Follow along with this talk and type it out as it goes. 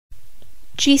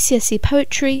GCSE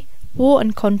poetry, war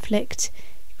and conflict,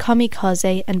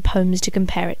 Kamikaze, and poems to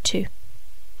compare it to.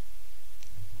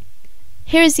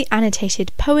 Here is the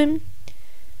annotated poem.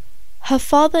 Her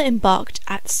father embarked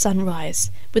at sunrise,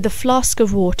 with a flask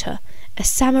of water, a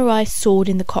samurai sword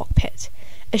in the cockpit,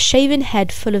 a shaven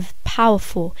head full of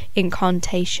powerful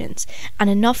incantations, and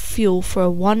enough fuel for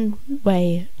a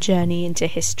one-way journey into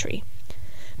history.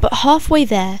 But halfway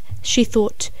there, she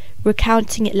thought,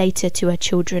 recounting it later to her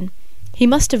children, he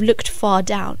must have looked far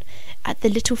down, at the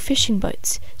little fishing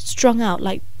boats, strung out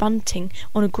like bunting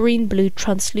on a green-blue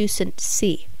translucent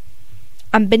sea,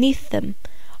 and beneath them,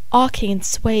 arcing in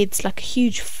swathes like a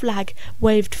huge flag,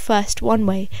 waved first one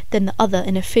way, then the other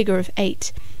in a figure of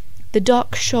 8, the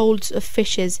dark shoals of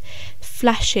fishes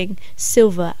flashing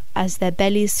silver as their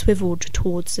bellies swivelled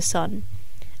towards the sun,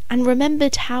 and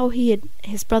remembered how he and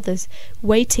his brothers,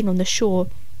 waiting on the shore,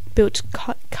 built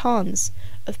cairns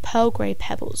of pearl-grey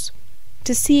pebbles,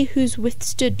 to see whose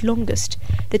withstood longest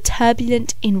the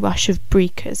turbulent inrush of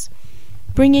breakers,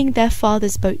 bringing their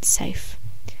father's boat safe.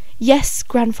 Yes,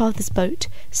 grandfather's boat,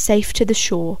 safe to the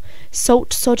shore,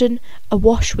 salt-sodden,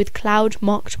 awash with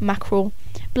cloud-marked mackerel,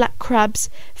 black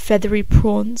crabs, feathery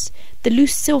prawns, the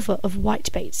loose silver of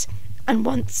whitebaits, and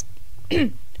once a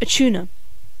tuna,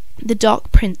 the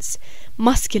dark prince,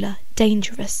 muscular,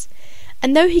 dangerous.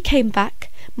 And though he came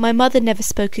back, my mother never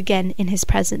spoke again in his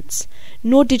presence,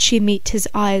 nor did she meet his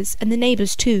eyes, and the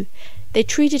neighbours too. They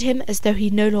treated him as though he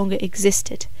no longer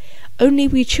existed. Only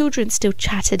we children still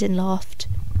chattered and laughed,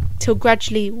 till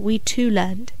gradually we too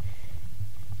learned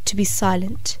to be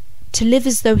silent, to live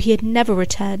as though he had never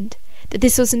returned, that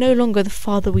this was no longer the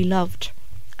father we loved.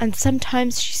 And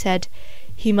sometimes, she said,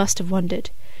 he must have wondered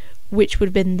which would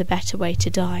have been the better way to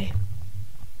die.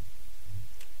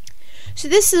 So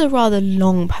this is a rather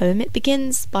long poem. It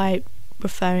begins by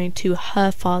referring to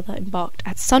her father embarked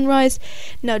at sunrise.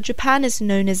 Now, Japan is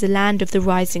known as the land of the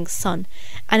rising sun,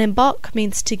 and embark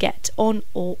means to get on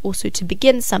or also to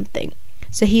begin something.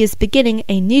 So he is beginning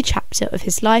a new chapter of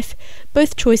his life.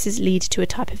 Both choices lead to a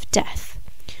type of death.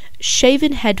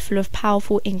 Shaven head full of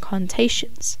powerful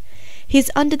incantations. He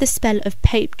is under the spell of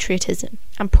patriotism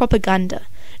and propaganda,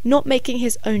 not making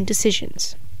his own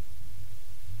decisions.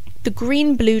 The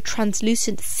green-blue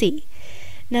translucent sea.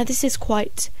 Now this is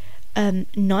quite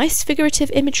nice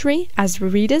figurative imagery as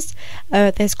readers.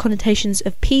 There's connotations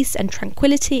of peace and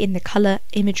tranquility in the colour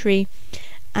imagery,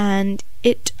 and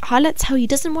it highlights how he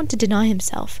doesn't want to deny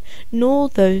himself, nor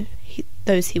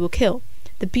those he will kill,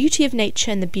 the beauty of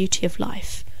nature and the beauty of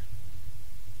life.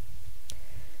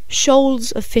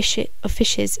 Shoals of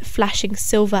fishes flashing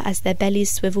silver as their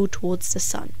bellies swivel towards the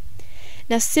sun.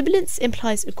 Now, sibilance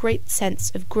implies a great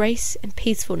sense of grace and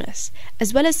peacefulness,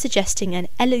 as well as suggesting an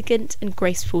elegant and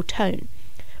graceful tone.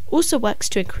 Also works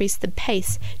to increase the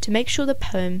pace to make sure the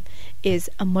poem is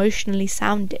emotionally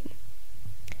sounding.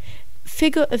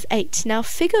 Figure of 8. Now,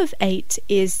 figure of 8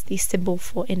 is the symbol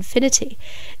for infinity.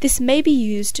 This may be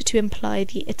used to imply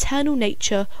the eternal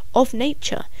nature of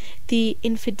nature, the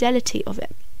infidelity of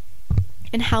it,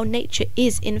 and how nature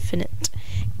is infinite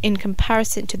in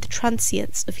comparison to the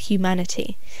transience of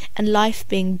humanity, and life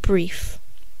being brief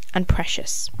and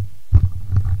precious.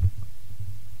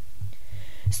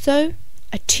 So,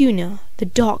 a tuna, the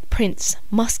dark prince,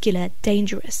 muscular,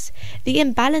 dangerous. The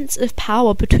imbalance of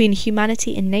power between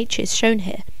humanity and nature is shown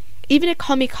here. Even a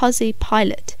kamikaze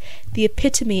pilot, the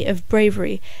epitome of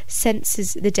bravery,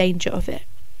 senses the danger of it.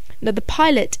 Now, the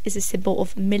pilot is a symbol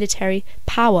of military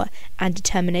power and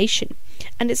determination,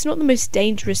 and it's not the most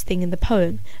dangerous thing in the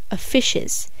poem. A fish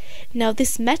is. Now,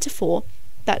 this metaphor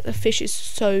that a fish is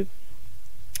so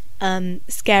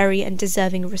scary and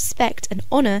deserving of respect and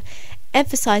honour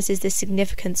emphasises the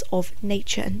significance of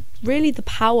nature and really the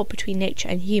power between nature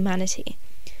and humanity.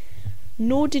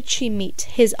 Nor did she meet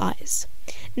his eyes.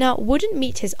 Now, wouldn't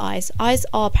meet his eyes. Eyes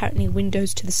are apparently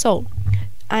windows to the soul,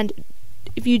 and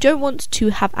if you don't want to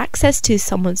have access to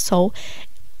someone's soul,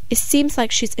 it seems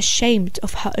like she's ashamed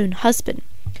of her own husband.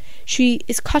 She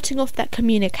is cutting off that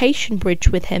communication bridge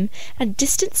with him and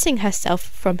distancing herself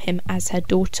from him as her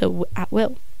daughter at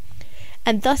will.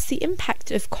 And thus the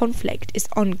impact of conflict is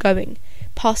ongoing,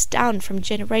 passed down from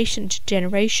generation to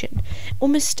generation,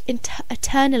 almost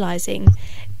eternalizing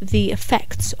the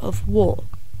effects of war.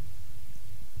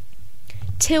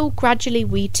 Till gradually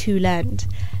we too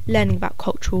learning about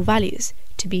cultural values,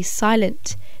 to be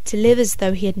silent, to live as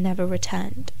though he had never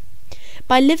returned.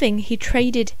 By living, he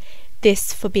traded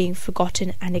this for being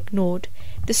forgotten and ignored.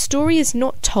 The story is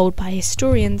not told by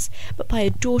historians, but by a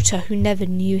daughter who never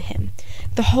knew him.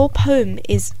 The whole poem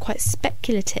is quite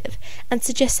speculative and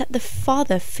suggests that the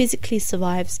father physically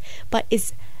survives, but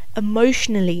is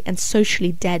emotionally and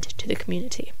socially dead to the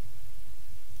community.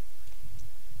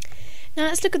 Now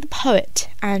let's look at the poet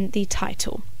and the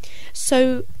title.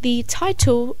 So the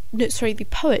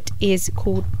poet is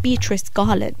called Beatrice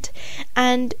Garland,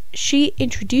 and she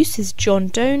introduces John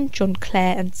Donne, John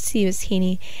Clare and C.S.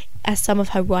 Heaney as some of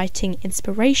her writing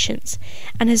inspirations,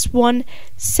 and has won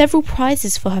several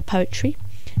prizes for her poetry.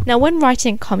 Now, when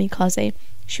writing Kamikaze,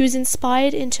 she was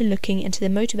inspired into looking into the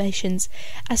motivations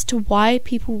as to why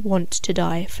people want to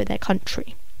die for their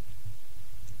country.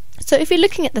 So if you're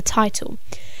looking at the title,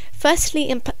 firstly,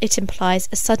 it implies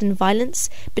a sudden violence,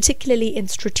 particularly in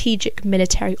strategic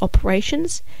military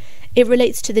operations. It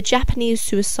relates to the Japanese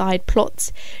suicide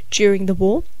plots during the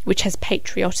war, which has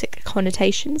patriotic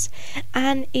connotations,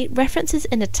 and it references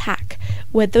an attack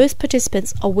where those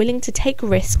participants are willing to take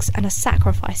risks and are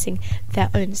sacrificing their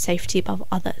own safety above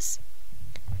others.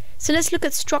 So let's look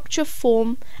at structure,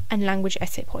 form, and language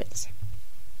essay points.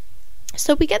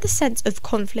 So we get the sense of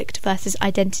conflict versus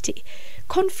identity.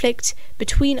 Conflict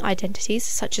between identities,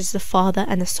 such as the father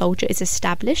and the soldier, is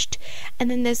established, and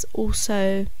then there's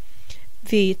also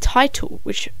the title,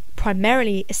 which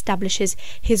primarily establishes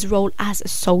his role as a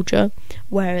soldier,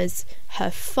 whereas her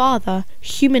father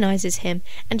humanizes him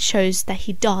and shows that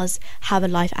he does have a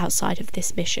life outside of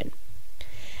this mission.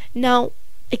 Now,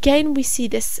 again, we see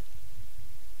this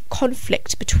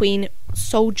conflict between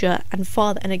soldier and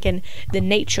father, and again, the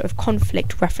nature of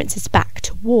conflict references back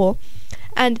to war,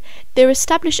 and they're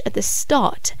established at the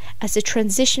start as a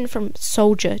transition from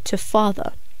soldier to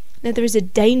father. Now, there is a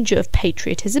danger of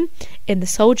patriotism in the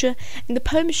soldier, and the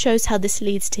poem shows how this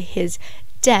leads to his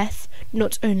death,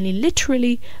 not only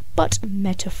literally, but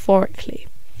metaphorically.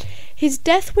 His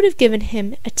death would have given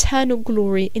him eternal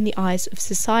glory in the eyes of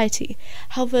society.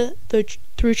 However,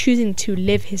 through choosing to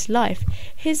live his life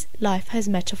has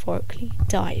metaphorically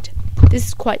died. This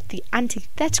is quite the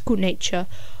antithetical nature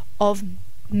of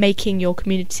making your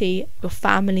community, your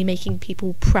family, making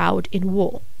people proud in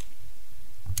war.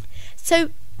 So,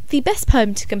 the best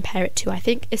poem to compare it to, I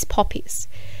think, is Poppies.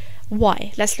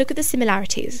 Why? Let's look at the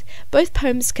similarities. Both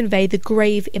poems convey the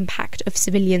grave impact of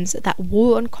civilians that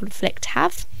war and conflict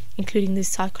have, including the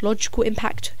psychological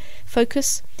impact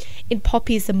focus. In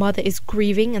Poppies, the mother is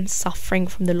grieving and suffering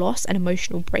from the loss and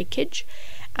emotional breakage,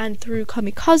 and through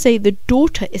Kamikaze, the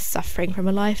daughter is suffering from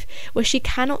a life where she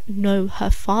cannot know her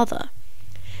father.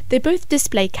 They both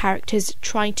display characters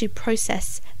trying to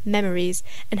process memories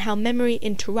and how memory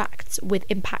interacts with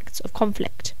impacts of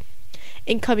conflict.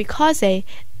 In Kamikaze,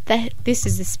 this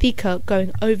is the speaker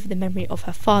going over the memory of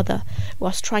her father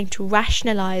whilst trying to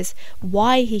rationalize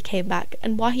why he came back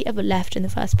and why he ever left in the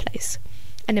first place.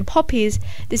 And in Poppies,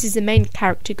 this is the main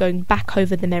character going back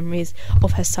over the memories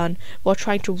of her son while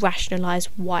trying to rationalize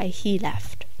why he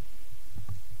left.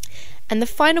 And the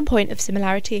final point of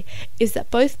similarity is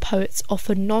that both poets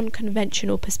offer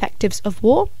non-conventional perspectives of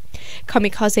war.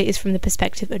 Kamikaze is from the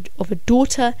perspective of a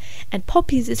daughter, and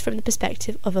Poppies is from the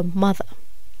perspective of a mother.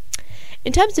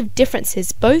 In terms of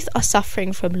differences, both are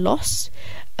suffering from loss.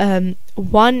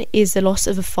 One is the loss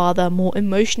of a father more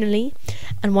emotionally,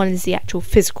 and one is the actual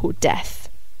physical death.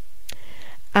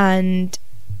 And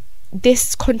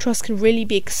this contrast can really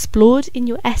be explored in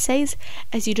your essays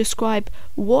as you describe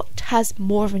what has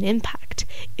more of an impact.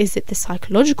 Is it the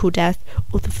psychological death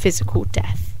or the physical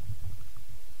death?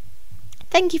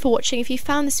 Thank you for watching. If you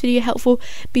found this video helpful,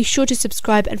 be sure to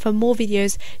subscribe, and for more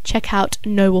videos, check out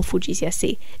No Waffle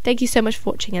GCSE. Thank you so much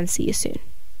for watching, and see you soon.